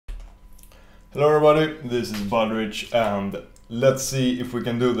Hello everybody, this is Budrich and let's see if we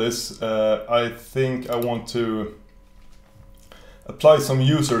can do this. I think I want to apply some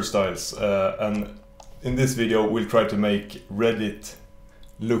user styles and in this video we'll try to make Reddit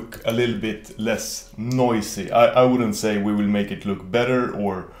look a little bit less noisy. I wouldn't say we will make it look better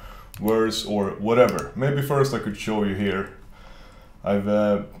or worse or whatever. Maybe first I could show you here.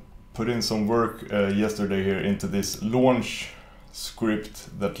 I've put in some work yesterday here into this launch script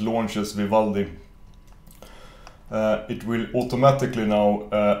that launches Vivaldi. It will automatically now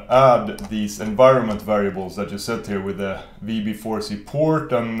add these environment variables that you set here with the VB4C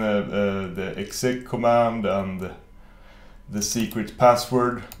port and the exec command and the secret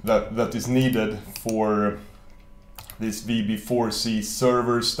password that is needed for this VB4C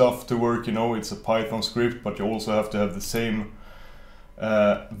server stuff to work. You know, it's a Python script, but you also have to have the same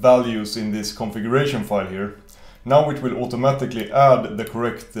values in this configuration file here. Now it will automatically add the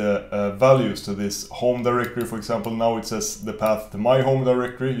correct values to this home directory. For example, now it says the path to my home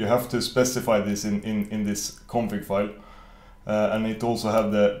directory. You have to specify this in this config file. And it also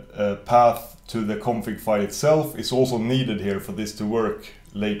have the path to the config file itself is also needed here for this to work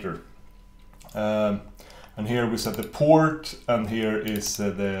later. And here we set the port, and here is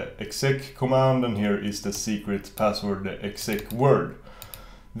the exec command, and here is the secret password, the exec word.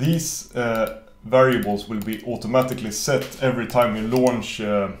 These variables will be automatically set every time you launch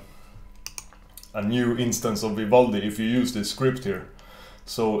a new instance of Vivaldi if you use this script here.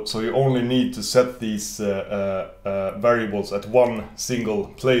 So you only need to set these variables at one single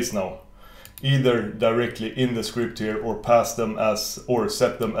place now, either directly in the script here or pass them as or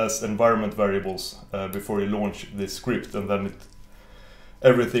set them as environment variables before you launch this script, and then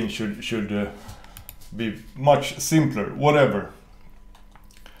everything should be much simpler. Whatever.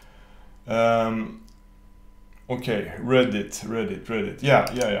 Okay, Reddit.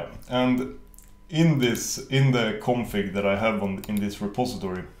 Yeah. And in the config that I have in this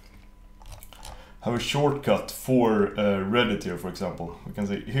repository, I have a shortcut for Reddit here. For example, we can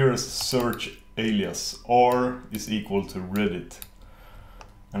say here is search alias r is equal to Reddit,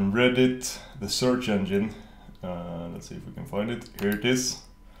 and Reddit, the search engine. Let's see if we can find it. Here it is.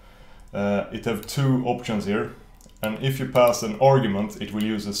 It have two options here. And if you pass an argument, it will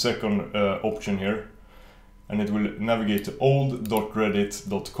use the second option here, and it will navigate to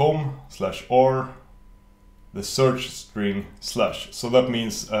old.reddit.com/r, the search string /. So that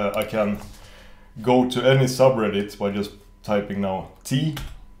means I can go to any subreddit by just typing now t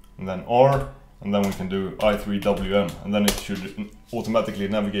and then r, and then we can do i3wm, and then it should automatically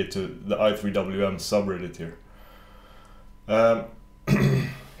navigate to the i3wm subreddit here.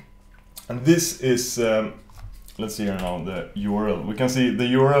 And this is let's see here now the URL. We can see the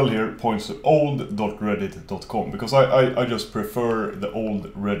URL here points to old.reddit.com because I just prefer the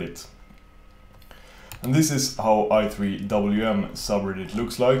old Reddit. And this is how i3wm subreddit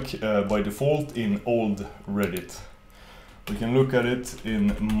looks like by default in old Reddit. We can look at it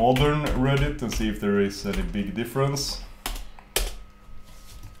in modern Reddit and see if there is any big difference.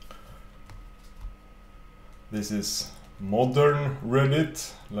 This is modern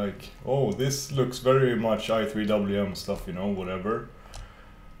Reddit, like, oh, this looks very much i3wm stuff, you know, whatever.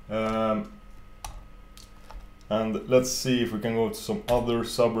 And let's see if we can go to some other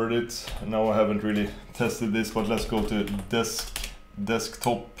subreddits. Now I haven't really tested this, but let's go to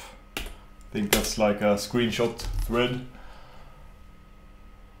desktop. I think that's like a screenshot thread.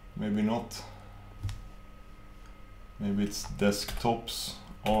 Maybe not. Maybe it's desktops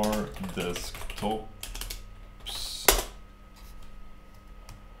or desktop.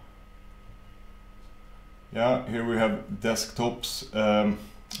 Yeah, here we have desktops. I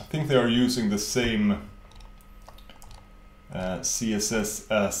think they are using the same CSS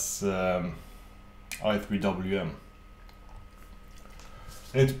as i3wm.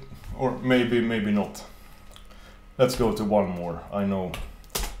 Or maybe not. Let's go to one more. I know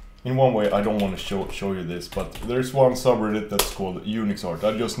in one way I don't want to show you this, but there's one subreddit that's called Unix art.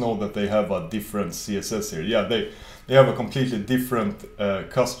 I just know that they have a different CSS here. Yeah, they have a completely different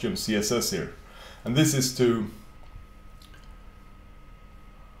custom CSS here. And this is to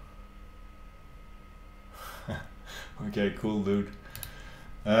okay, cool dude.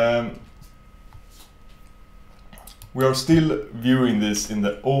 We are still viewing this in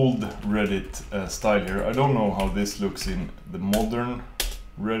the old Reddit style here. I don't know how this looks in the modern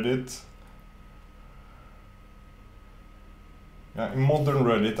Reddit. Yeah, in modern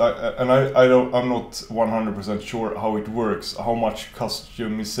Reddit, I'm not 100% sure how it works, how much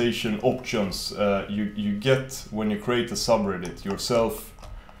customization options you get when you create a subreddit yourself.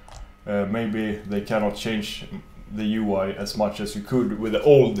 Maybe they cannot change the UI as much as you could with the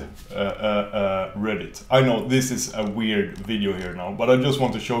old Reddit. I know this is a weird video here now, but I just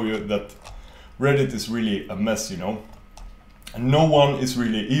want to show you that Reddit is really a mess, you know. And no one is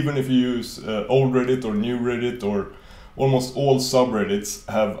really, even if you use old Reddit or new Reddit, or almost all subreddits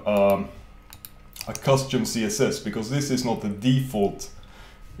have a custom CSS, because this is not the default.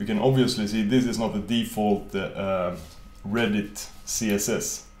 We can obviously see this is not the default Reddit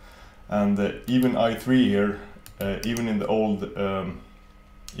CSS. And even i3 here, even in the old,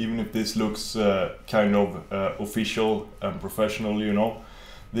 even if this looks kind of official and professional, you know,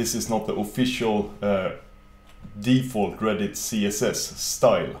 this is not the official default Reddit CSS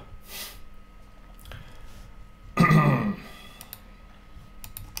style.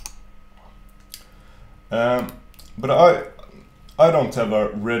 But I don't have a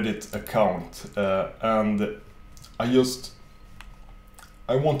Reddit account, and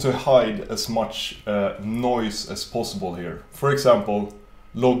I want to hide as much noise as possible here. For example,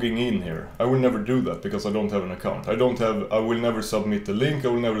 logging in here. I will never do that because I don't have an account. I will never submit the link. I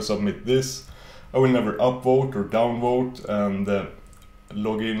will never submit this. I will never upvote or downvote and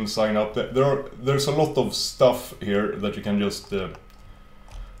log in, sign up. There's a lot of stuff here that you can just.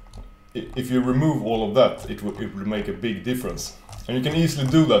 If you remove all of that, it will make a big difference. And you can easily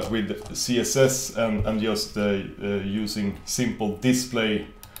do that with CSS and just using simple display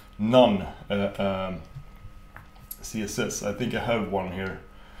none CSS. I think I have one here.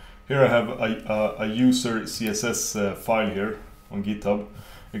 Here I have a user CSS file here on GitHub.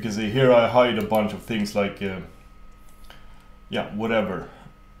 You can see here I hide a bunch of things like, yeah, whatever.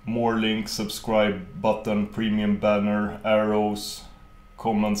 More links, subscribe button, premium banner, arrows,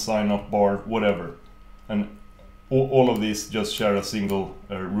 comment, sign up bar, whatever. And all of these just share a single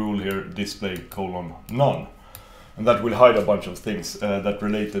rule here, display : none. And that will hide a bunch of things that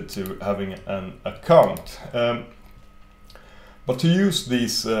related to having an account. But to use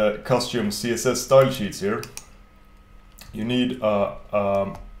these custom CSS style sheets here, you need a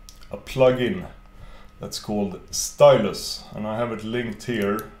plugin that's called Stylus. And I have it linked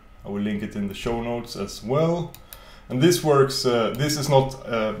here. I will link it in the show notes as well. And this works, this is not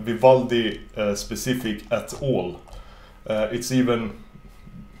Vivaldi specific at all. It's even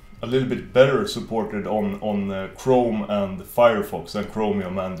a little bit better supported on Chrome and Firefox and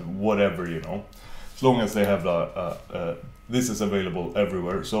Chromium and whatever, you know. As long as they have this is available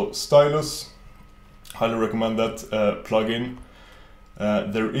everywhere. So Stylus, highly recommend that plugin.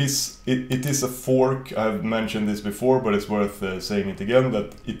 It is a fork. I've mentioned this before, but it's worth saying it again,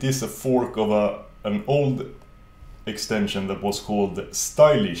 that it is a fork of an old extension that was called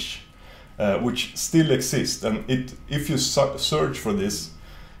Stylus, which still exists. And if you search for this,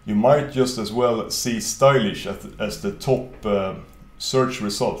 you might just as well see Stylus as the top search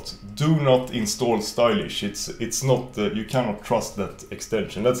result. Do not install Stylus. It's not. You cannot trust that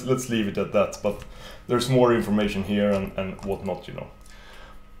extension. Let's leave it at that. But there's more information here and whatnot, you know.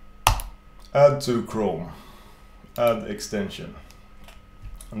 Add to Chrome. Add extension.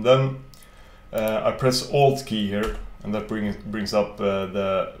 And then I press Alt key here, and that brings up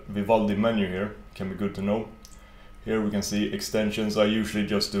the Vivaldi menu here. Can be good to know. Here we can see extensions. I usually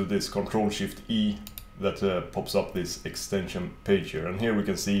just do this Ctrl-Shift-E, that pops up this extension page here. And here we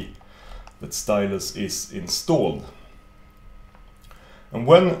can see that Stylus is installed. And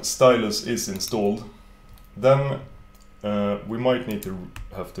when Stylus is installed, then we might need to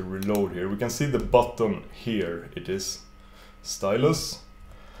have to reload here. We can see the button here. It is Stylus.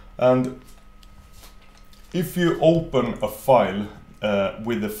 And if you open a file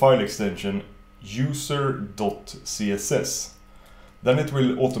with the file extension user.css, then it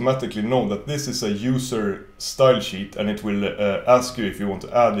will automatically know that this is a user style sheet, and it will ask you if you want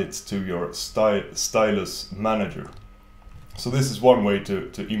to add it to your Stylus manager. So this is one way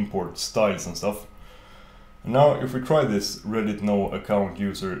to import styles and stuff. And now if we try this Reddit no account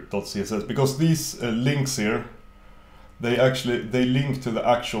user.css, because these links here, they link to the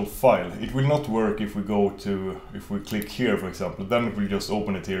actual file. It will not work if we click here, for example, then it will just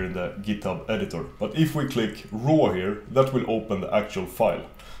open it here in the GitHub editor. But if we click raw here, that will open the actual file.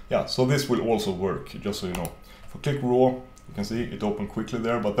 Yeah, so this will also work, just so you know. If we click raw, you can see it opened quickly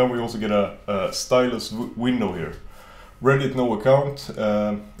there, but then we also get a Stylus window here. Reddit no account,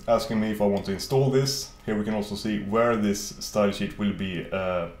 asking me if I want to install this. Here we can also see where this style sheet will be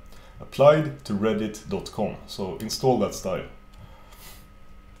applied to reddit.com. So install that style.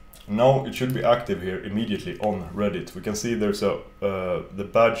 Now it should be active here immediately on Reddit. We can see there's the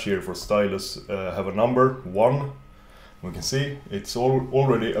badge here for Stylus have a number 1. We can see it's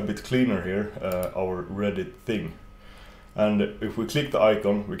already a bit cleaner here, our Reddit thing. And if we click the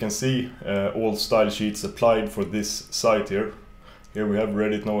icon, we can see all style sheets applied for this site here. Here we have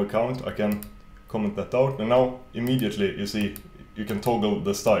Reddit no account. I can comment that out, and now immediately you see you can toggle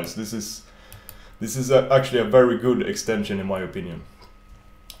the styles. This is actually a very good extension in my opinion.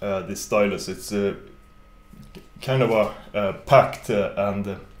 This Stylus, it's kind of a packed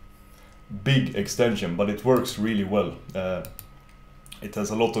and big extension, but it works really well. It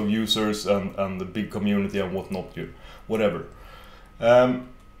has a lot of users and a big community and whatnot. Whatever.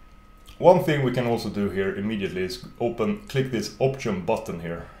 One thing we can also do here immediately is click this option button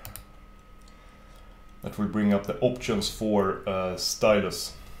here. That will bring up the options for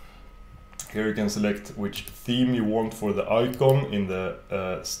Stylus. Here you can select which theme you want for the icon in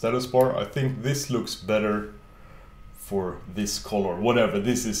the status bar. I think this looks better for this color. Whatever,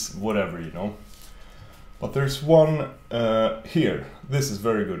 this is whatever, you know. But there's one here. This is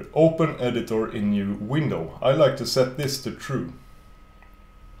very good. Open editor in new window. I like to set this to true.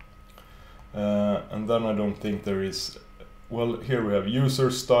 And then I don't think there is... Well, here we have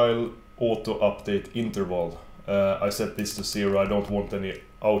user style, auto update interval. I set this to 0. I don't want any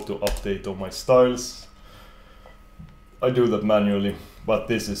auto update on my styles. I do that manually, but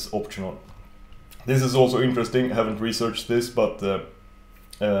this is optional. This is also interesting. I haven't researched this, but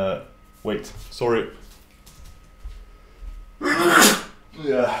wait, sorry.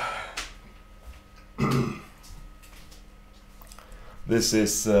 Yeah. This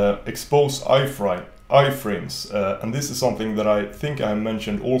is expose iframes, and this is something that I think I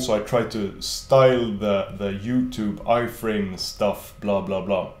mentioned also. I tried to style the YouTube iframe stuff, blah blah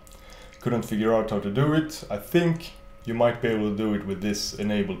blah. Couldn't figure out how to do it. I think you might be able to do it with this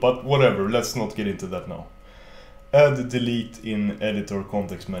enabled, but whatever, let's not get into that now. Add delete in editor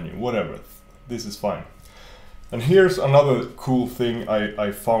context menu, whatever, this is fine. And here's another cool thing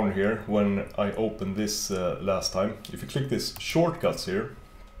I found here when I opened this last time. If you click this shortcuts here,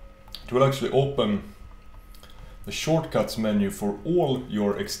 it will actually open the shortcuts menu for all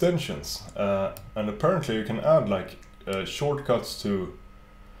your extensions. And apparently you can add like shortcuts to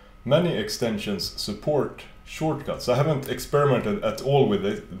many extensions support shortcuts. I haven't experimented at all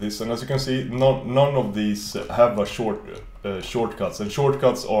with this, and as you can see, none of these have a shortcuts. And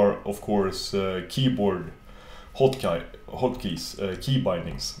shortcuts are, of course, keyboard hotkeys, key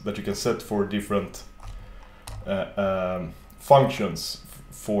bindings that you can set for different functions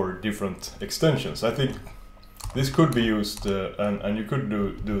for different extensions. I think this could be used and you could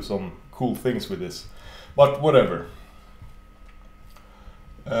do some cool things with this, but whatever.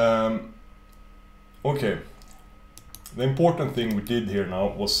 Okay, the important thing we did here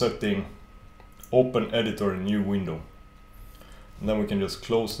now was setting open editor in new window, and then we can just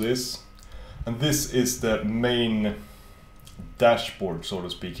close this. And this is the main dashboard, so to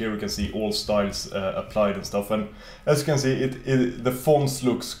speak. Here we can see all styles applied and stuff. And as you can see, the fonts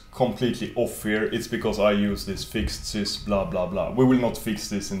looks completely off here. It's because I use this fixed sys blah blah blah. We will not fix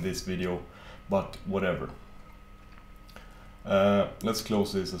this in this video, but whatever. Let's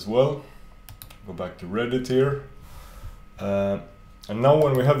close this as well. Go back to Reddit here. And now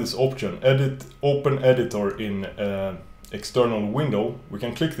when we have this option, open editor in external window, we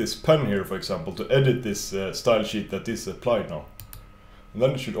can click this pen here, for example, to edit this style sheet that is applied now. And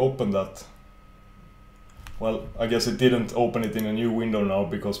then it should open that. Well, I guess it didn't open it in a new window now,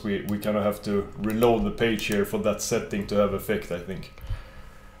 because we kind of have to reload the page here for that setting to have effect, I think.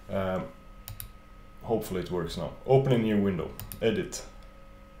 Hopefully it works now. Open a new window, edit.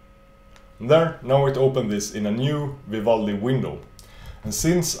 And there, now it opened this in a new Vivaldi window. And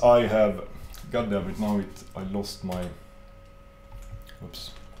since I have, goddamn it, now I lost my,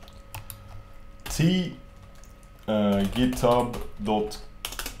 oops,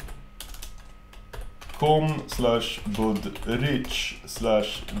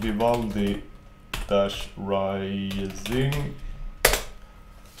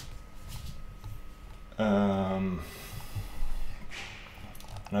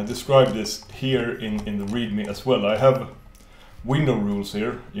 And I describe this here in the README as well. I have window rules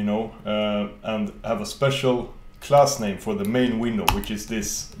here, you know, and have a special class name for the main window, which is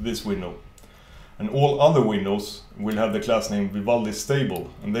this window. And all other windows will have the class name Vivaldi stable,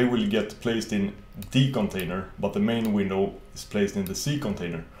 and they will get placed in D container, but the main window is placed in the C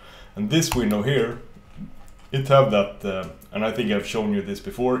container. And this window here, it have that, and I think I've shown you this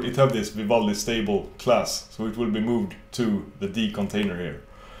before, it have this Vivaldi stable class, so it will be moved to the D container here.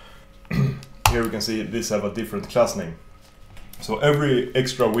 Here we can see this have a different class name. So every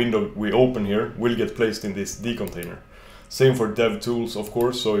extra window we open here will get placed in this D container. Same for dev tools, of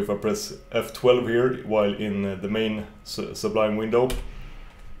course. So if I press F12 here while in the main Sublime window,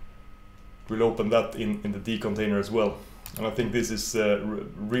 we'll open that in the D container as well. And I think this is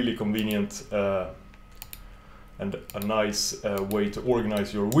really convenient and a nice way to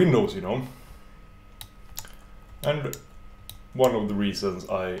organize your windows, you know. And one of the reasons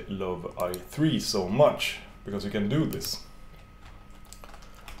I love i3 so much, because you can do this.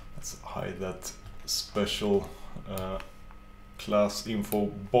 Let's hide that special class info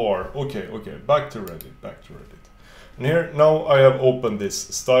bar. Okay, back to Reddit. And here, now I have opened this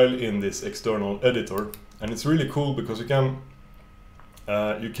style in this external editor, and it's really cool because you can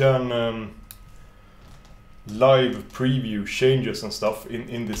live preview changes and stuff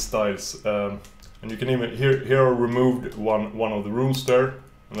in these styles, and you can even here I removed one of the rules there,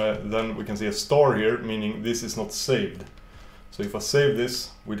 and then we can see a star here, meaning this is not saved. So if I save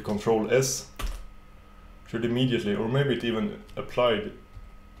this with Control S, should immediately, or maybe it even applied.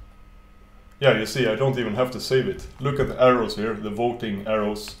 Yeah, you see, I don't even have to save it. Look at the arrows here, the voting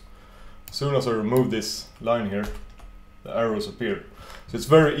arrows. As soon as I remove this line here, the arrows appear. So it's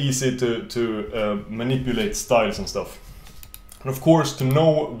very easy to manipulate styles and stuff. And of course, to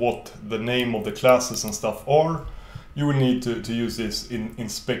know what the name of the classes and stuff are, you will need to use this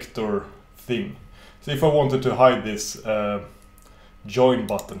inspector thing. So if I wanted to hide this join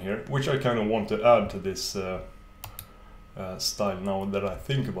button here, which I kind of want to add to this style now that I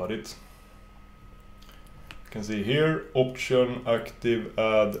think about it. You can see here, option, active,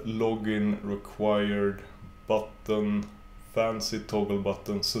 add, login, required, button, fancy toggle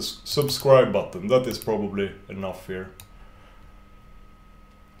button, subscribe button. That is probably enough here.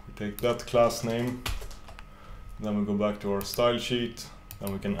 We take that class name, then we go back to our style sheet,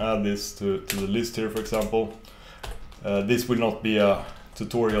 and we can add this to the list here, for example. This will not be a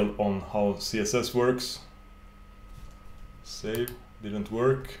tutorial on how CSS works. Save, didn't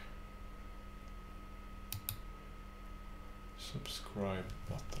work. Subscribe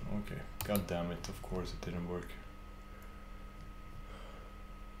button, okay. God damn it, of course it didn't work.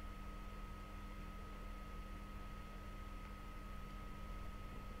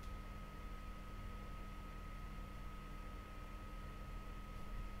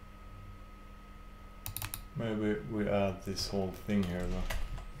 Maybe we add this whole thing here though.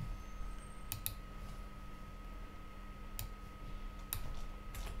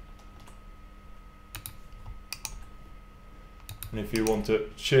 And if you want to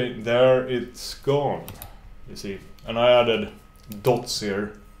change, there it's gone, you see. And I added dots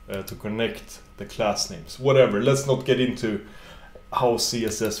here to connect the class names. Whatever, let's not get into how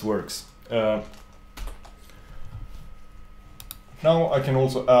CSS works. Now I can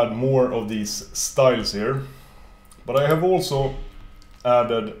also add more of these styles here, but I have also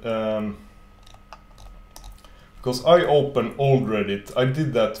added, because I open old Reddit, I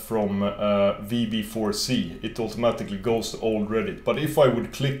did that from VB4C, it automatically goes to old Reddit, but if I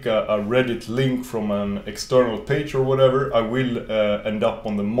would click a Reddit link from an external page or whatever, I will end up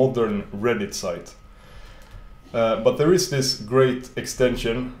on the modern Reddit site. But there is this great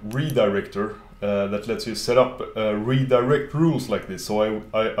extension, Redirector, that lets you set up redirect rules like this. So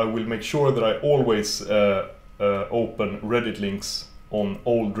I will make sure that I always open Reddit links on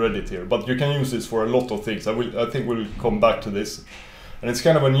old Reddit here. But you can use this for a lot of things. I think we'll come back to this. And it's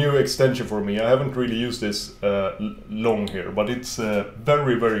kind of a new extension for me. I haven't really used this long here, but it's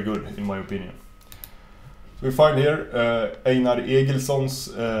very, very good in my opinion. So we find here Einar Egilsson's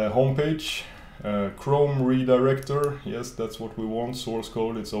homepage. Chrome redirector, yes, that's what we want. Source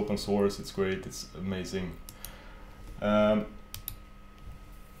code, it's open source, it's great, it's amazing. Add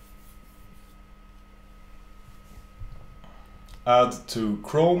to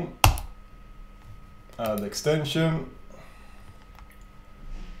Chrome, add extension.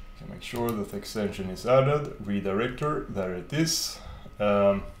 You can make sure that the extension is added. Redirector, there it is.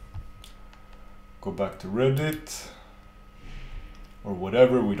 Go back to Reddit. Or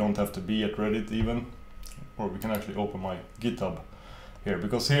whatever, we don't have to be at Reddit even, or we can actually open my GitHub here,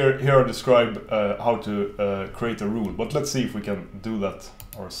 because here I describe how to create a rule, but let's see if we can do that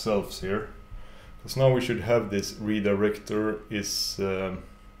ourselves here, because now we should have this redirector is,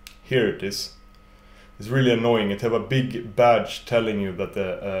 here it is. It's really annoying, it have a big badge telling you that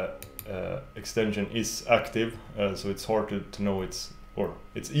the extension is active, so it's hard to know it's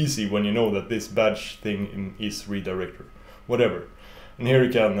easy when you know that this badge thing is redirector, whatever. And here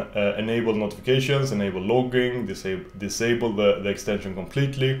you can enable notifications, enable logging, disable the extension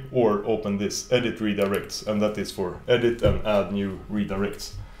completely, or open this edit redirects, and that is for edit and add new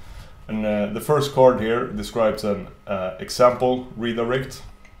redirects. And the first card here describes an example redirect,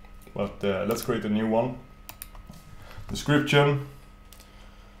 but let's create a new one. Description,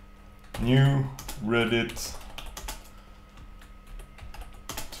 new Reddit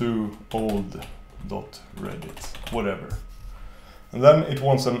to old www.reddit, whatever. And then it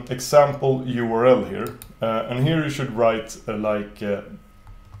wants an example URL here, and here you should write an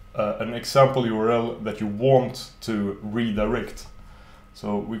example URL that you want to redirect.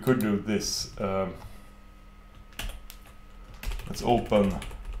 So we could do this. Let's open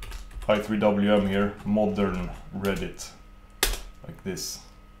i3wm here, modern Reddit, like this.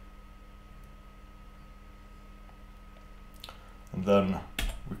 And then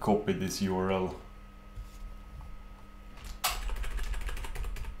we copy this URL.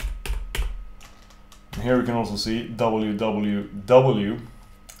 And here we can also see www.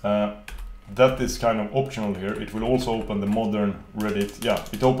 That is kind of optional here. It will also open the modern Reddit. Yeah,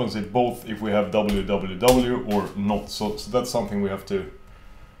 it opens it both if we have www or not. So that's something we have to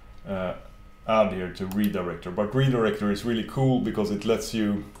add here to redirector. But redirector is really cool because it lets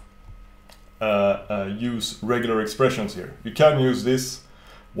you use regular expressions here. You can use this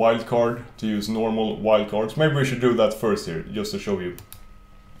wildcard to use normal wildcards. Maybe we should do that first here, just to show you.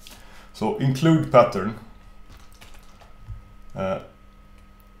 So include pattern.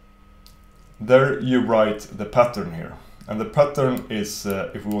 There you write the pattern here. And the pattern is,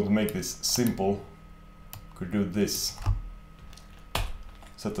 if we want to make this simple, we could do this.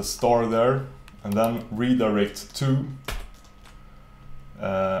 Set a star there, and then redirect to,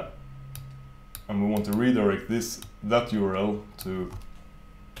 and we want to redirect that URL to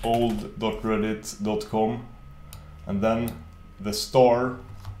old.reddit.com, and then the star,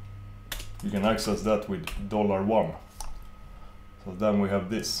 you can access that with $1. So then we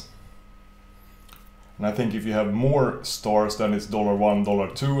have this. And I think if you have more stars, then it's $1,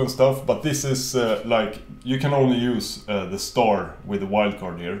 $2 and stuff. But this is like, you can only use the star with the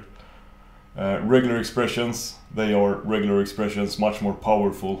wildcard here. Regular expressions, they are regular expressions, much more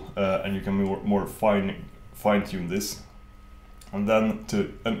powerful, and you can more fine-tune this. And then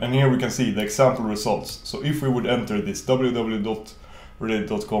and here we can see the example results. So if we would enter this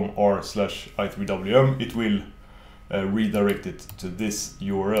www.reddit.com/i3wm, it will redirect it to this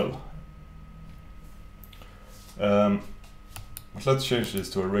URL. But let's change this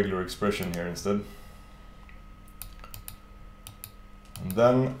to a regular expression here instead. And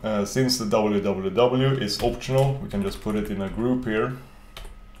then, since the www is optional, we can just put it in a group here.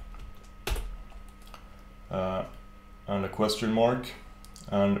 And a question mark.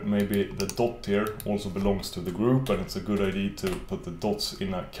 And maybe the dot here also belongs to the group, and it's a good idea to put the dots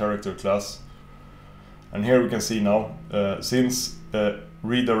in a character class. And here we can see now, since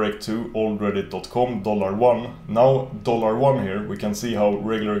redirect to oldreddit.com $1, now $1 here, we can see how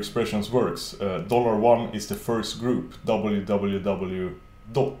regular expressions works. $1 is the first group, www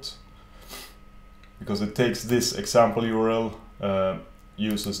dot, because it takes this example URL,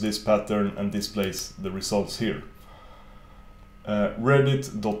 uses this pattern and displays the results here.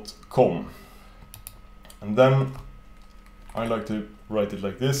 Reddit.com, and then I like to write it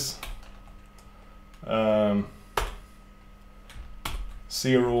like this.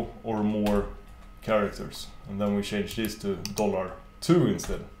 0 or more characters, and then we change this to $2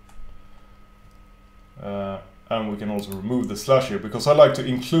 instead. And we can also remove the slash here, because I like to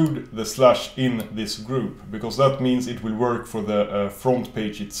include the slash in this group, because that means it will work for the front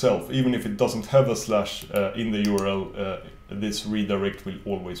page itself. Even if it doesn't have a slash in the URL, this redirect will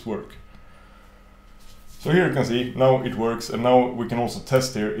always work. So here you can see, now it works, and now we can also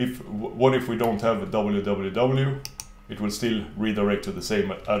test here, what if we don't have a www, it will still redirect to the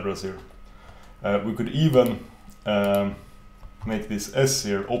same address here. We could even make this S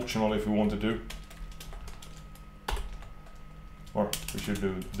here optional if we wanted to. Or we should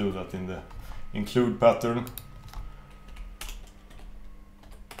do that in the include pattern.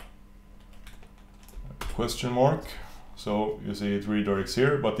 Question mark. So you see it redirects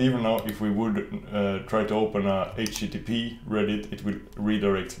here, but even now if we would try to open a HTTP Reddit, it will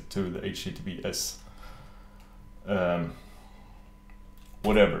redirect to the HTTPS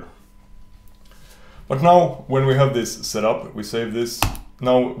whatever. But now when we have this set up, we save this.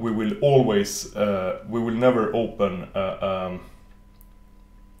 Now we will always, we will never open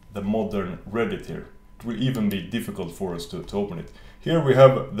the modern Reddit here. It will even be difficult for us to open it. Here we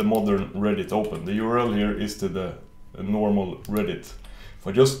have the modern Reddit open. The URL here is to the normal Reddit. If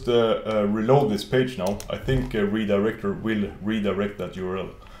I just reload this page now, I think redirector will redirect that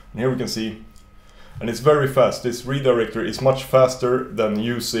URL. And here we can see, and it's very fast. This redirector is much faster than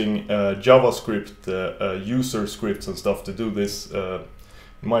using JavaScript user scripts and stuff to do this. In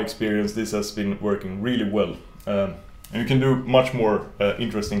my experience, this has been working really well. And you can do much more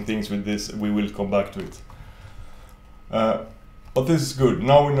interesting things with this. We will come back to it. But this is good.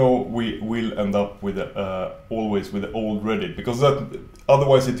 Now we know we will end up with always with the old Reddit, because that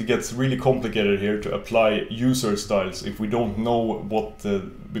otherwise it gets really complicated here to apply user styles if we don't know what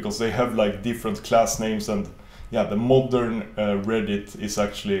because they have like different class names, and yeah, the modern Reddit is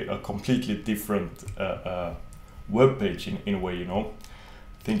actually a completely different web page in a way, you know.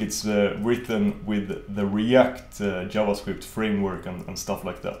 I think it's written with the React JavaScript framework and stuff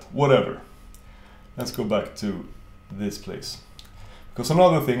like that. Whatever. Let's go back to this place. Because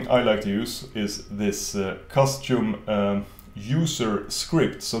another thing I like to use is this custom user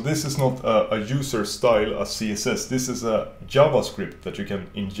script. So this is not a user style, a CSS. This is a JavaScript that you can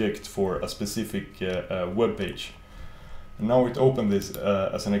inject for a specific web page. And now it opened this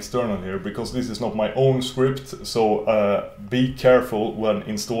as an external here, because this is not my own script. So be careful when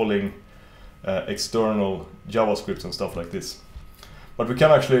installing external JavaScripts and stuff like this. But we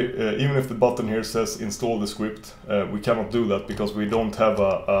can actually, even if the button here says install the script, we cannot do that because we don't have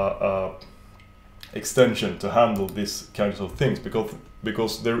a extension to handle these kinds of things,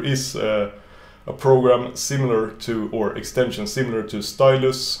 because there is a program similar to, or extension similar to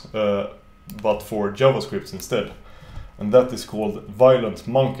Stylus, but for JavaScript instead. And that is called Violent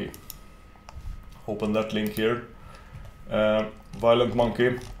Monkey. Open that link here. Violent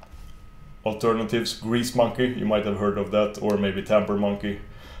Monkey. Alternatives, Grease Monkey, you might have heard of that, or maybe Tamper Monkey.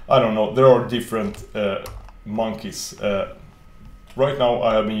 I don't know, there are different monkeys. Right now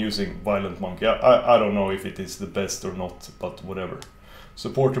I have been using Violent Monkey. I don't know if it is the best or not, but whatever.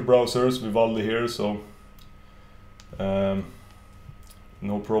 Supported browsers, Vivaldi here, so no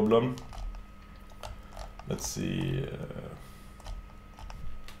problem. Let's see.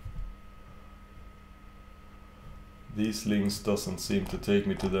 These links doesn't seem to take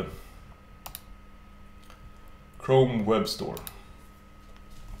me to the Chrome Web Store.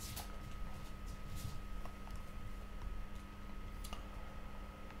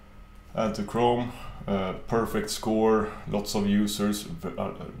 Add to Chrome, perfect score, lots of users,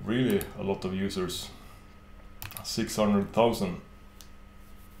 really a lot of users, 600,000.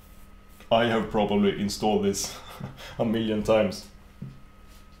 I have probably installed this a million times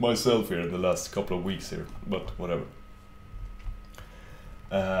myself here in the last couple of weeks here, but whatever.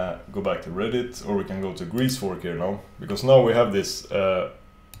 Go back to Reddit, or we can go to Greasefork here now, because now we have this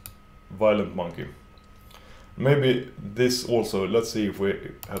Violent Monkey. Maybe this also, let's see if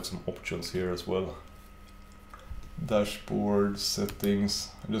we have some options here as well. Dashboard, settings.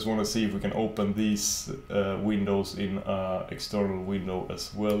 I just want to see if we can open these windows in an external window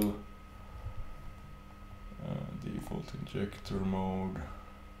as well. Default injector mode.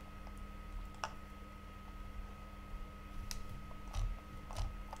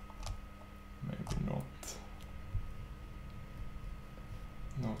 Maybe not.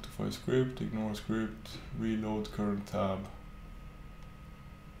 Notify script, ignore script, reload current tab.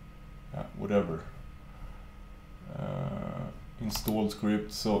 Yeah, whatever. Installed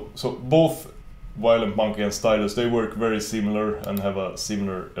script. So both Violent Monkey and Stylus, they work very similar and have a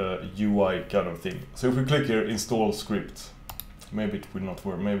similar UI kind of thing. So if we click here, install script, maybe it will not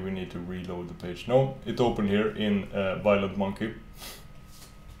work. Maybe we need to reload the page. No, it opened here in Violent Monkey.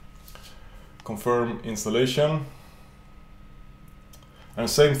 Confirm installation. And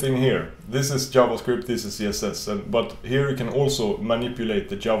same thing here. This is JavaScript, this is CSS, but here you can also manipulate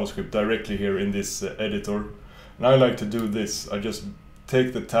the JavaScript directly here in this editor. And I like to do this. I just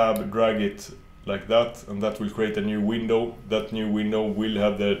take the tab, drag it like that, and that will create a new window. That new window will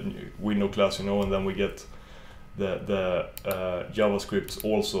have the window class, you know, and then we get the JavaScript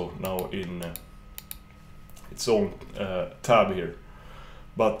also now in its own tab here.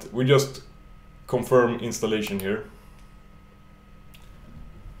 But we just confirm installation here.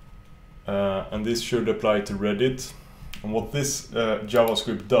 And this should apply to Reddit. And what this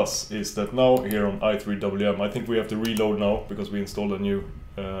JavaScript does is that now here on i3WM, I think we have to reload now because we installed a new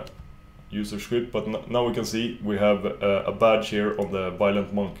user script, but now we can see we have a badge here on the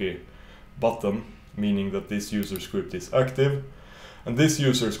Violent Monkey button, meaning that this user script is active. And this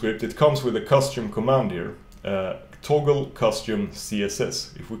user script, it comes with a custom command here, toggle custom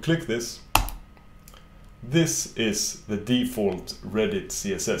CSS. If we click this, this is the default Reddit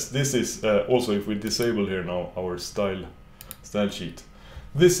CSS. This is also, if we disable here now our style sheet,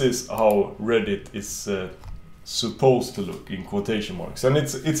 this is how Reddit is supposed to look in quotation marks, and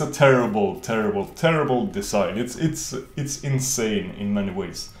it's a terrible design. It's insane in many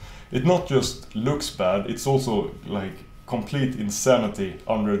ways. It not just looks bad, it's also like complete insanity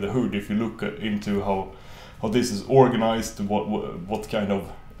under the hood. If you look into how this is organized, what kind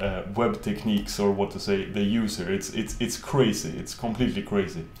of web techniques, or what to say, they use here, it's crazy. It's completely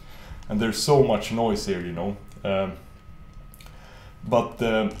crazy, and there's so much noise here, you know. But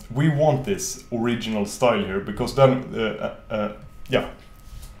we want this original style here, because then, yeah,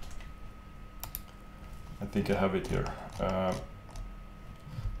 I think I have it here.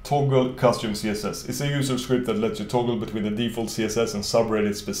 Toggle custom CSS. It's a user script that lets you toggle between the default CSS and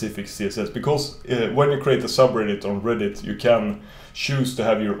subreddit specific CSS. Because when you create a subreddit on Reddit, you can choose to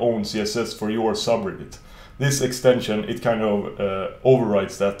have your own CSS for your subreddit. This extension, it kind of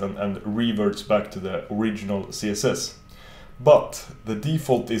overrides that and reverts back to the original CSS. But the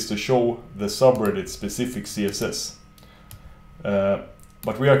default is to show the subreddit specific CSS.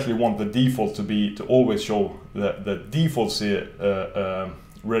 But we actually want the default to always show the default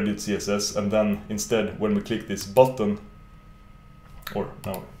Reddit CSS, and then instead when we click this button, or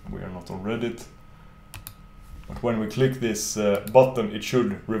no, we are not on Reddit, but when we click this button, it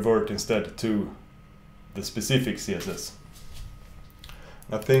should revert instead to the specific CSS.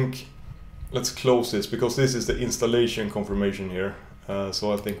 I think let's close this, because this is the installation confirmation here,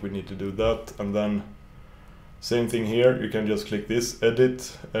 so I think we need to do that. And then same thing here, you can just click this,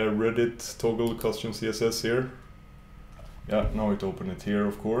 edit Reddit toggle custom CSS here. Yeah, now it opened it here,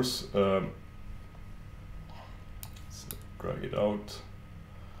 of course. Let's drag it out,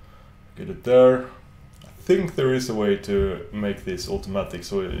 get it there. I think there is a way to make this automatic,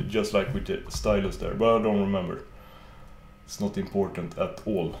 so just like with the stylus there, but I don't remember. It's not important at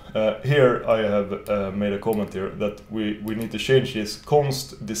all. Here I have made a comment here that we need to change this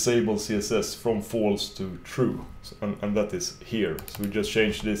const disable CSS from false to true, so, and that is here. So we just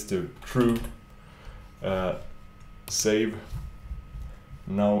change this to true. Save.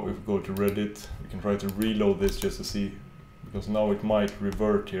 Now if we go to Reddit, we can try to reload this just to see, because now it might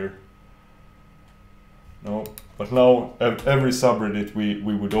revert here. No, but now every subreddit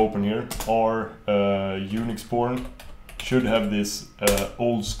we would open here, our Unix porn, should have this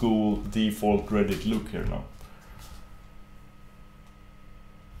old school default Reddit look here now.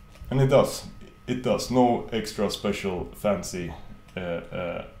 And it does. It does. No extra special fancy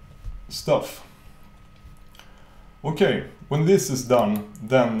stuff. Okay, when this is done,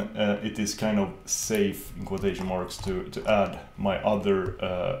 then it is kind of safe, in quotation marks, to add my other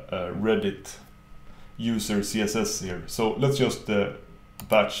Reddit user CSS here. So let's just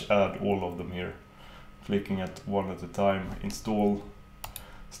batch add all of them here. Clicking at one at a time, install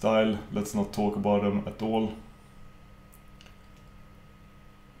style, let's not talk about them at all.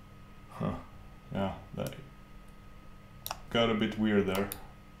 Yeah, that got a bit weird there.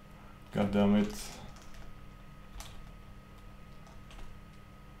 God damn it.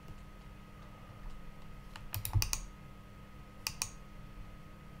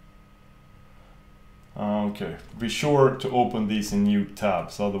 Okay, be sure to open these in new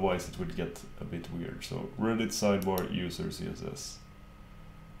tabs, otherwise it would get a bit weird. So Reddit sidebar user CSS.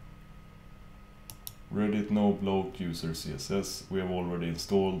 Reddit no bloat user CSS. We have already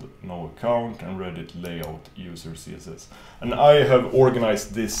installed no account, and Reddit layout user CSS. And I have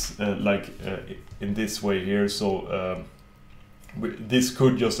organized this in this way here. So this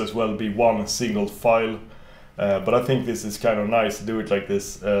could just as well be one single file. But I think this is kind of nice to do it like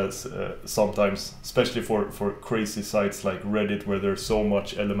this sometimes, especially for crazy sites like Reddit, where there's so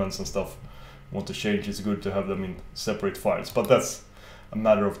much elements and stuff you want to change. It's good to have them in separate files, but that's a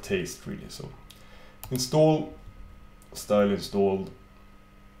matter of taste really. So install, style installed.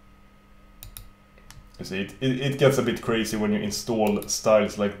 You see, it gets a bit crazy when you install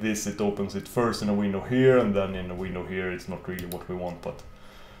styles like this. It opens it first in a window here, and then in a window here. It's not really what we want, but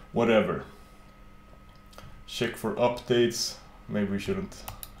whatever. Check for updates. Maybe we shouldn't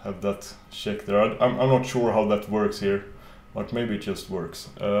have that checked there. I'm not sure how that works here, but maybe it just works.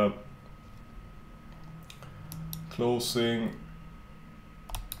 Closing,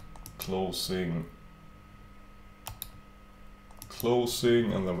 closing,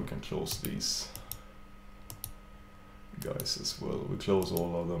 closing, and then we can close these guys as well. We close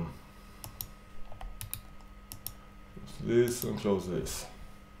all of them. Close this and close this.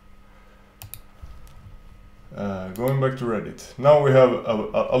 Going back to Reddit. Now we have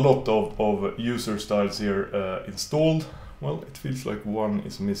a lot of user styles here installed. Well, it feels like one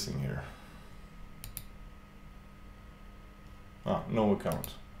is missing here. Ah, no account.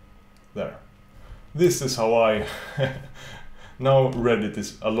 There. This is how I... Now Reddit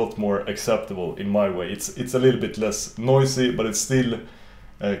is a lot more acceptable in my way. It's a little bit less noisy, but it's still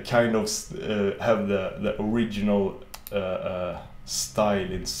kind of have the original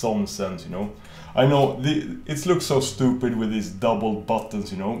style in some sense, you know. I know it looks so stupid with these double buttons,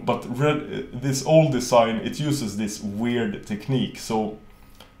 you know, but this old design, it uses this weird technique. So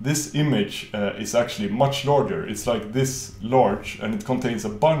this image is actually much larger. It's like this large, and it contains a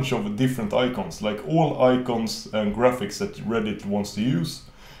bunch of different icons, like all icons and graphics that Reddit wants to use.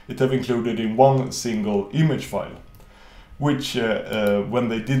 It have included in one single image file, which when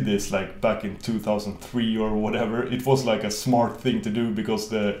they did this, like back in 2003 or whatever, it was like a smart thing to do,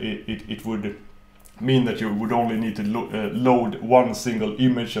 because it would mean that you would only need to load one single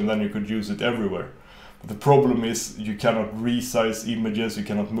image, and then you could use it everywhere. But the problem is you cannot resize images, you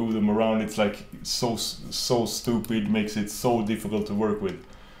cannot move them around. It's like so stupid, makes it so difficult to work with.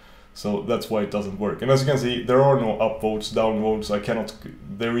 So that's why it doesn't work. And as you can see, there are no upvotes, downvotes.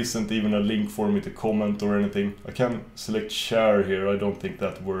 There isn't even a link for me to comment or anything. I can select share here. I don't think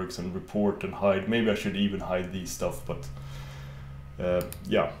that works, and report and hide. Maybe I should even hide these stuff, but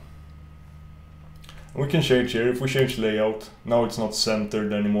yeah. We can change here. If we change layout, now it's not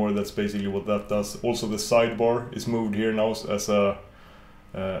centered anymore. That's basically what that does. Also, the sidebar is moved here now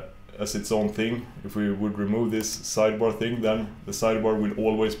as its own thing. If we would remove this sidebar thing, then the sidebar will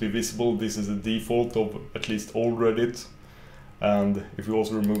always be visible. This is the default of at least old Reddit. And if we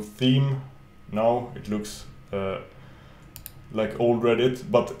also remove theme, now it looks like old Reddit.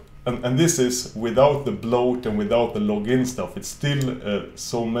 But and this is without the bloat and without the login stuff. It's still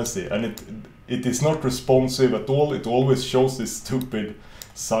so messy, and it is not responsive at all. It always shows this stupid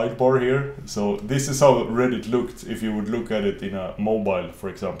sidebar here. So this is how Reddit looked if you would look at it in a mobile, for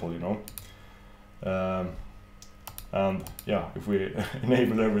example, you know. And yeah, if we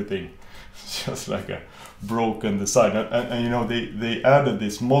enable everything, it's just like a broken design. And you know, they added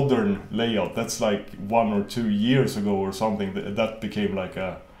this modern layout. That's like 1 or 2 years ago or something. That became like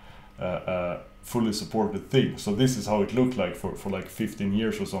a fully supported thing. So this is how it looked like for like 15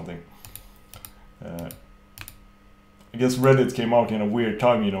 years or something. I guess Reddit came out in a weird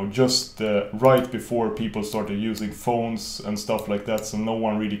time, you know, just right before people started using phones and stuff like that, so no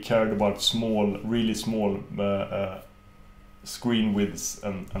one really cared about really small screen widths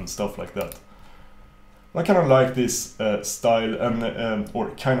and stuff like that. I kind of like this style, and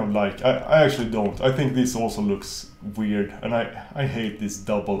or kind of like, I actually don't. I think this also looks weird, and I hate these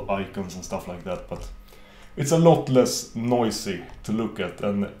double icons and stuff like that, but it's a lot less noisy to look at,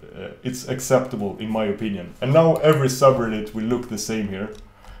 and it's acceptable in my opinion. And now every subreddit will look the same here.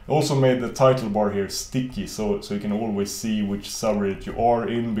 I also made the title bar here sticky, so you can always see which subreddit you are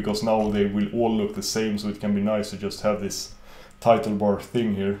in, because now they will all look the same, so it can be nice to just have this title bar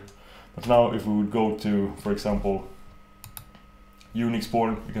thing here. But now if we would go to, for example, Unix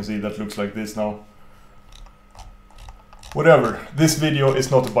porn, you can see that looks like this now. Whatever, this video is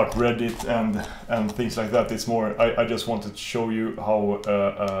not about Reddit and things like that. It's more, I just wanted to show you how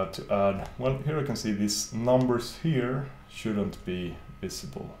to add, well, here I can see these numbers here shouldn't be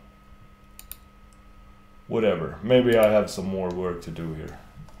visible. Whatever, maybe I have some more work to do here.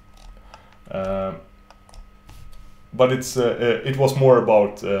 But it was more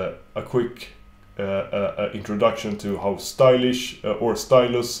about a quick introduction to how stylish or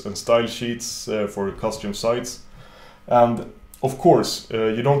Stylus and style sheets for custom sites. And of course,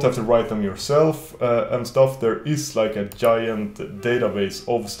 you don't have to write them yourself and stuff. There is like a giant database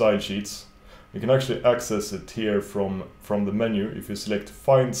of style sheets. You can actually access it here from the menu if you select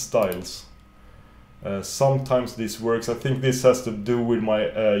Find Styles. Sometimes this works. I think this has to do with my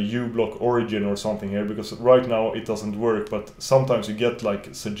uBlock origin or something here, because right now it doesn't work, but sometimes you get like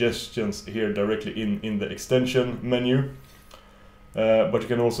suggestions here directly in the extension menu. But you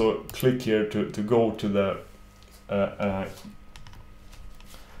can also click here to go to the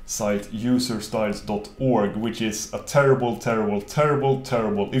site userstyles.org, which is a terrible.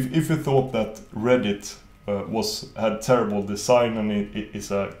 If you thought that Reddit had terrible design and it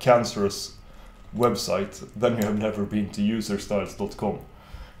is a cancerous website, then you have never been to userstyles.com.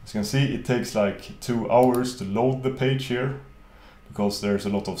 As you can see, it takes like 2 hours to load the page here, because there's a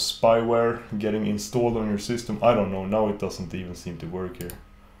lot of spyware getting installed on your system. I don't know, now it doesn't even seem to work here.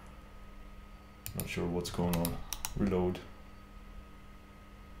 Not sure what's going on. Reload.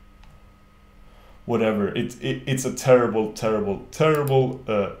 Whatever, it's a terrible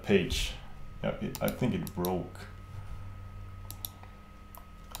page. Yeah, I think it broke.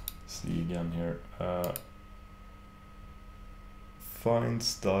 See again here. Find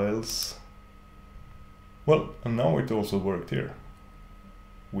styles. Well, and now it also worked here.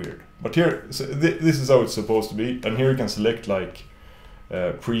 Weird. But here, so this is how it's supposed to be, and here you can select like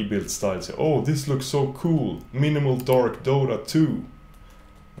pre-built styles. Oh, this looks so cool. Minimal dark Dota 2.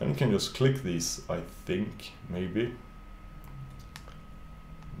 And you can just click these, I think, maybe.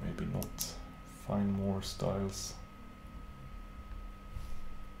 Maybe not. Find more styles.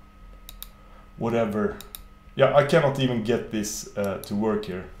 Whatever. yeah, I cannot even get this to work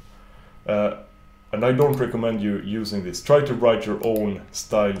here. And I don't recommend you using this. Try to write your own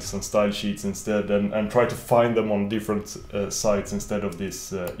styles and style sheets instead, and try to find them on different sites instead of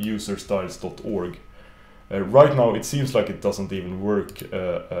this userstyles.org. Right now it seems like it doesn't even work,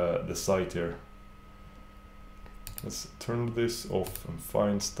 the site here. Let's turn this off and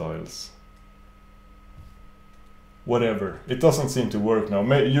find styles. Whatever, it doesn't seem to work now.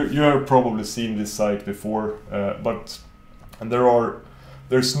 You have probably seen this site before, and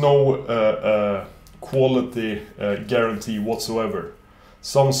there's no quality guarantee whatsoever.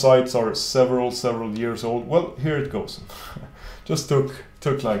 Some sites are several years old. Well, here it goes. Just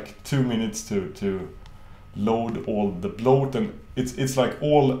took like 2 minutes to load all the bloat, and it's like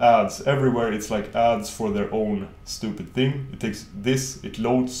all ads everywhere. It's like ads for their own stupid thing. It takes this, it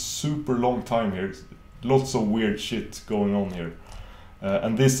loads super long time here. Lots of weird shit going on here.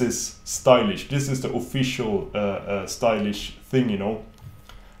 And this is Stylish. This is the official Stylish thing, you know.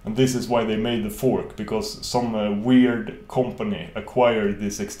 And this is why they made the fork, because some weird company acquired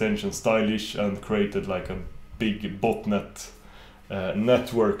this extension Stylish and created like a big botnet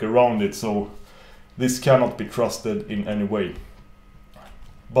network around it. So this cannot be trusted in any way.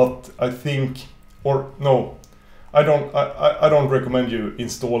 But I think, or no, I don't recommend you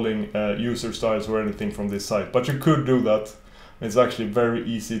installing user styles or anything from this site, but you could do that. It's actually very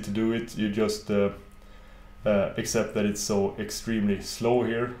easy to do it. You just accept that it's so extremely slow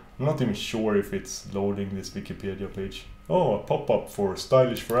here. I'm not even sure if it's loading this Wikipedia page. Oh, a pop-up for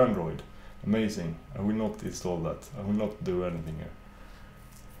Stylish for Android. Amazing. I will not install that. I will not do anything here.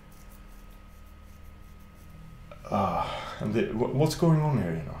 And what's going on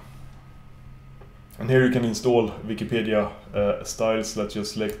here, you know? And here you can install Wikipedia styles. Let's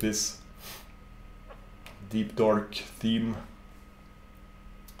just select this deep dark theme.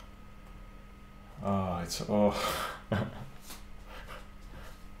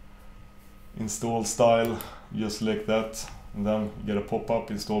 Install style, just select that, and then you get a pop-up,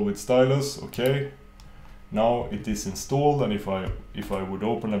 install with Stylus. Okay, now it is installed, and if I would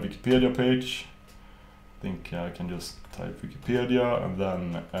open a Wikipedia page, I think I can just type Wikipedia and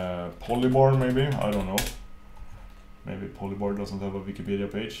then Polybar maybe, I don't know. Maybe Polybar doesn't have a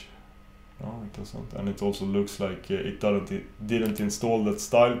Wikipedia page. No, it doesn't, and it also looks like it didn't install that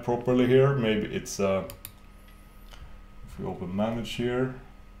style properly here. Maybe it's if we open manage here,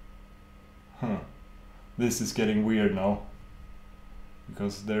 this is getting weird now,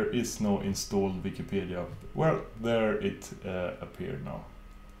 because there is no installed Wikipedia. Well, there it appeared now.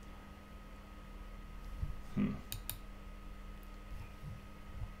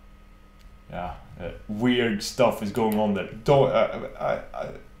 Yeah, weird stuff is going on there.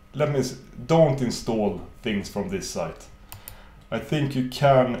 Don't install things from this site. I think you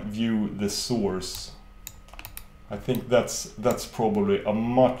can view the source. I think that's probably a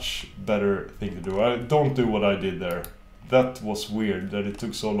much better thing to do. Don't do what I did there. That was weird that it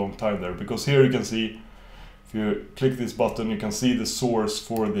took so long time there, because here you can see, if you click this button, you can see the source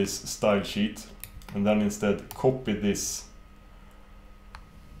for this style sheet, and then instead copy this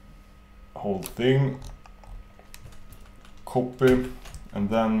whole thing, copy, and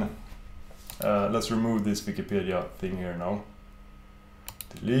then let's remove this Wikipedia thing here now.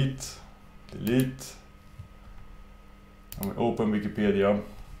 Delete, delete, and we open Wikipedia,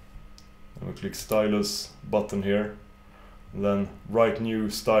 and we click Stylus button here, and then write new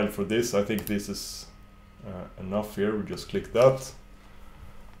style for this. I think this is enough here. We just click that,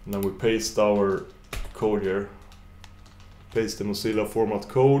 and then we paste our code here, paste the Mozilla format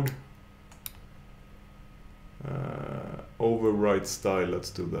code, override style, let's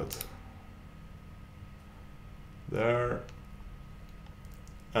do that there,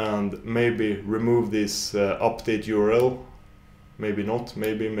 and maybe remove this update URL. Maybe not,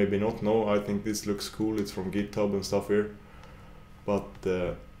 maybe not. No, I think this looks cool. It's from GitHub and stuff here, but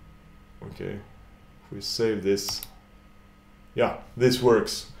okay, if we save this, yeah, this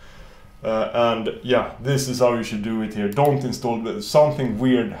works. And yeah, this is how you should do it here. Don't install. Something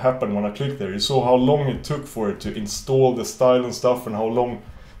weird happened when I clicked there. You saw how long it took for it to install the style and stuff, and how long.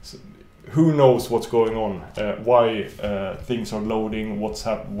 Who knows what's going on? Why things are loading?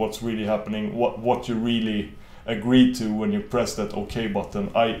 What's really happening? What you really agreed to when you press that OK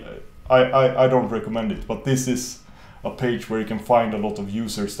button? I don't recommend it. But this is a page where you can find a lot of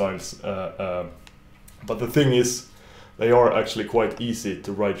user styles. But the thing is, they are actually quite easy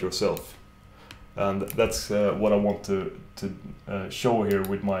to write yourself, and that's what I want to show here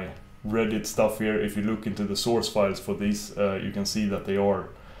with my Reddit stuff here. If you look into the source files for these, you can see that they are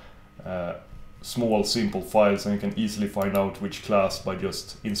small, simple files, and you can easily find out which class by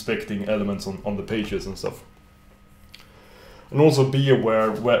just inspecting elements on the pages and stuff. And also be aware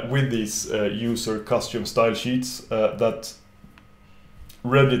with these user custom style sheets that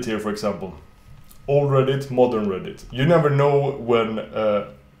Reddit here, for example, old Reddit, modern Reddit. You never know when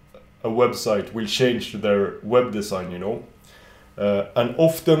a website will change their web design, you know. And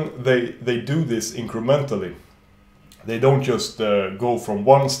often they do this incrementally. They don't just go from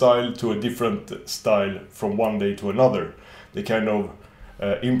one style to a different style from one day to another. They kind of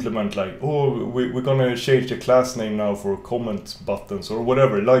implement like, oh, we're gonna change the class name now for comment buttons or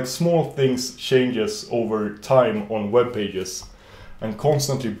whatever. Like small things changes over time on web pages and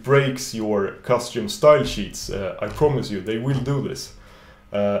constantly breaks your custom style sheets. I promise you, they will do this.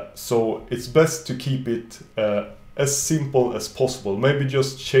 So it's best to keep it as simple as possible. Maybe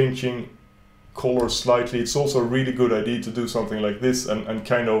just changing color slightly. It's also a really good idea to do something like this and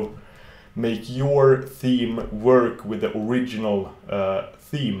kind of make your theme work with the original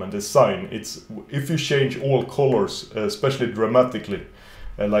theme and design. It's if you change all colors, especially dramatically,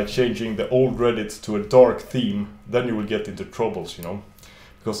 like changing the old Reddit to a dark theme, then you will get into troubles, you know,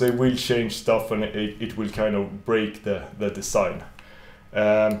 because they will change stuff and it will kind of break the design.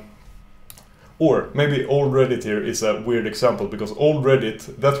 Or maybe old Reddit here is a weird example, because old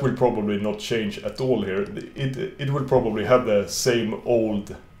Reddit, that will probably not change at all here. It will probably have the same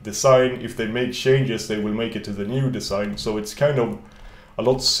old design. If they make changes, they will make it to the new design. So it's kind of a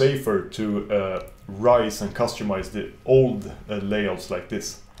lot safer to rise and customize the old layouts like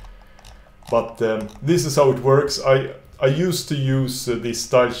this. But this is how it works. I used to use these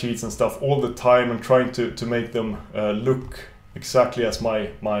style sheets and stuff all the time and trying to make them look exactly as my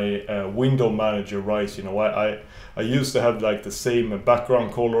window manager writes. You know, I used to have like the same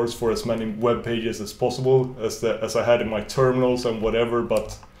background colors for as many web pages as possible as I had in my terminals and whatever,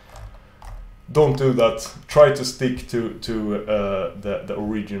 but don't do that. Try to stick to the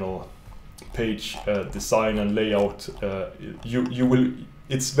original page design and layout. You will.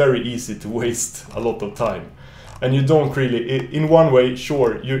 It's very easy to waste a lot of time, and you don't really. In one way,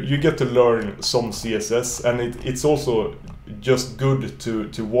 sure, you get to learn some CSS, and it's also just good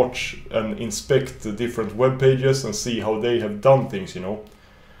to watch and inspect the different web pages and see how they have done things, you know.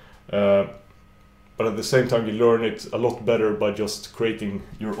 But at the same time, you learn it a lot better by just creating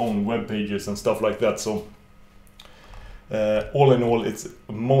your own web pages and stuff like that. So all in all, it's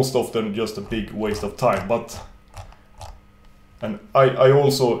most often just a big waste of time. And I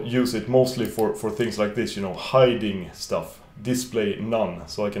also use it mostly for things like this, you know, hiding stuff, display none,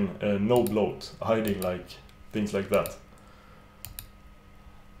 so I can no bloat, hiding like things like that.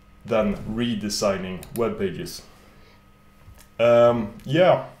 Than redesigning web pages.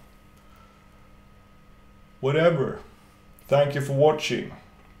 Yeah. Whatever. Thank you for watching.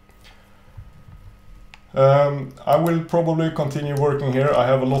 I will probably continue working here. I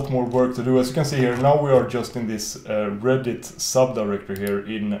have a lot more work to do. As you can see here, now we are just in this Reddit subdirectory here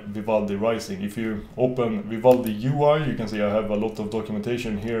in Vivaldi Rising. If you open Vivaldi UI, you can see I have a lot of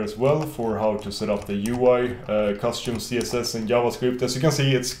documentation here as well for how to set up the UI, custom CSS and JavaScript. As you can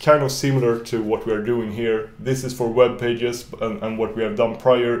see, it's kind of similar to what we are doing here. This is for web pages, and what we have done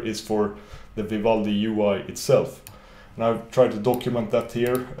prior is for the Vivaldi UI itself. And I've tried to document that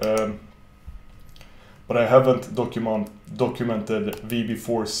here. But I haven't documented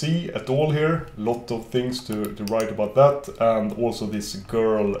VB4C at all here. Lot of things to write about that, and also this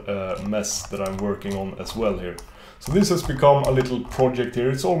girl mess that I'm working on as well here. So this has become a little project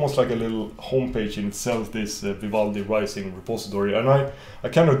here. It's almost like a little homepage in itself, this Vivaldi Rising repository. And I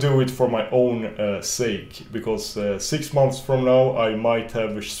kind of do it for my own sake, because 6 months from now I might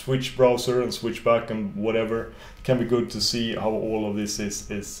have a switch browser and switch back and whatever. It can be good to see how all of this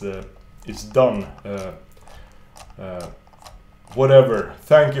is done. Whatever.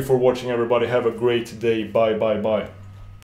 Thank you for watching, everybody. Have a great day. Bye.